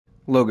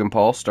Logan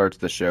Paul starts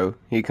the show.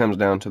 He comes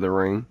down to the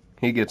ring.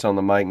 He gets on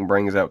the mic and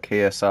brings out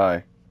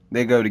KSI.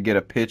 They go to get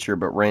a picture,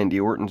 but Randy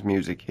Orton's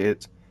music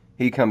hits.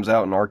 He comes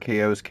out and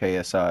RKO's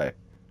KSI.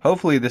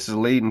 Hopefully this is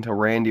leading to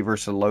Randy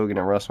versus Logan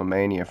at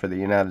WrestleMania for the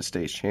United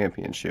States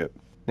Championship.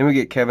 Then we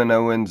get Kevin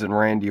Owens and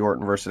Randy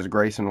Orton versus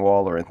Grayson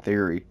Waller in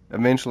theory.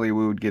 Eventually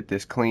we would get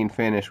this clean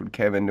finish with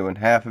Kevin doing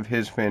half of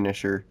his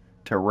finisher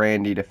to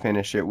Randy to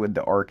finish it with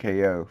the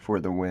RKO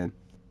for the win.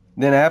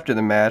 Then after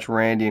the match,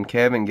 Randy and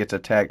Kevin gets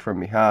attacked from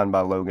behind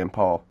by Logan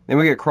Paul. Then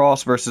we get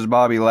Cross versus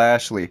Bobby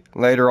Lashley.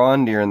 Later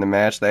on during the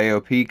match, the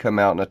AOP come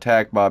out and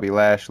attack Bobby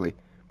Lashley.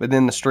 But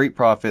then the Street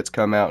Profits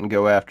come out and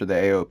go after the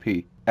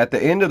AOP. At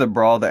the end of the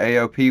brawl, the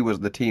AOP was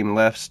the team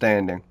left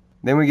standing.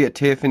 Then we get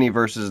Tiffany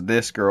versus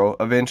this girl.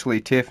 Eventually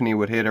Tiffany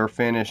would hit her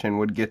finish and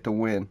would get the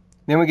win.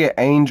 Then we get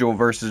Angel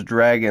versus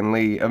Dragon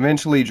Lee.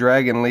 Eventually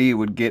Dragon Lee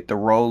would get the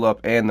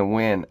roll-up and the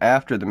win.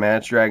 After the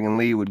match, Dragon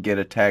Lee would get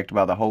attacked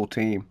by the whole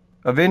team.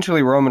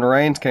 Eventually Roman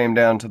Reigns came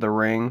down to the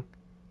ring.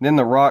 Then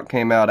The Rock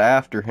came out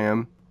after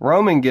him.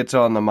 Roman gets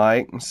on the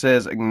mic and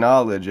says,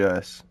 "Acknowledge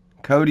us."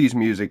 Cody's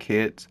music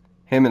hits.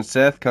 Him and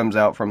Seth comes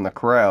out from the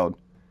crowd.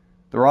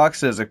 The Rock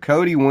says if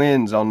Cody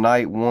wins on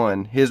night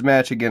 1, his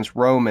match against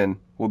Roman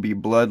will be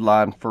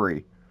bloodline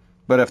free.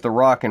 But if The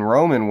Rock and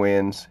Roman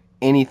wins,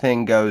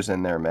 anything goes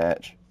in their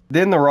match.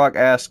 Then The Rock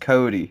asks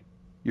Cody,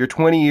 "You're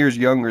 20 years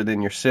younger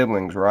than your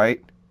siblings,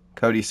 right?"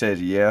 Cody says,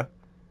 "Yeah."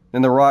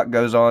 Then The Rock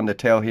goes on to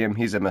tell him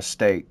he's a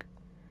mistake.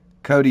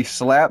 Cody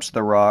slaps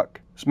The Rock.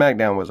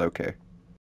 Smackdown was okay.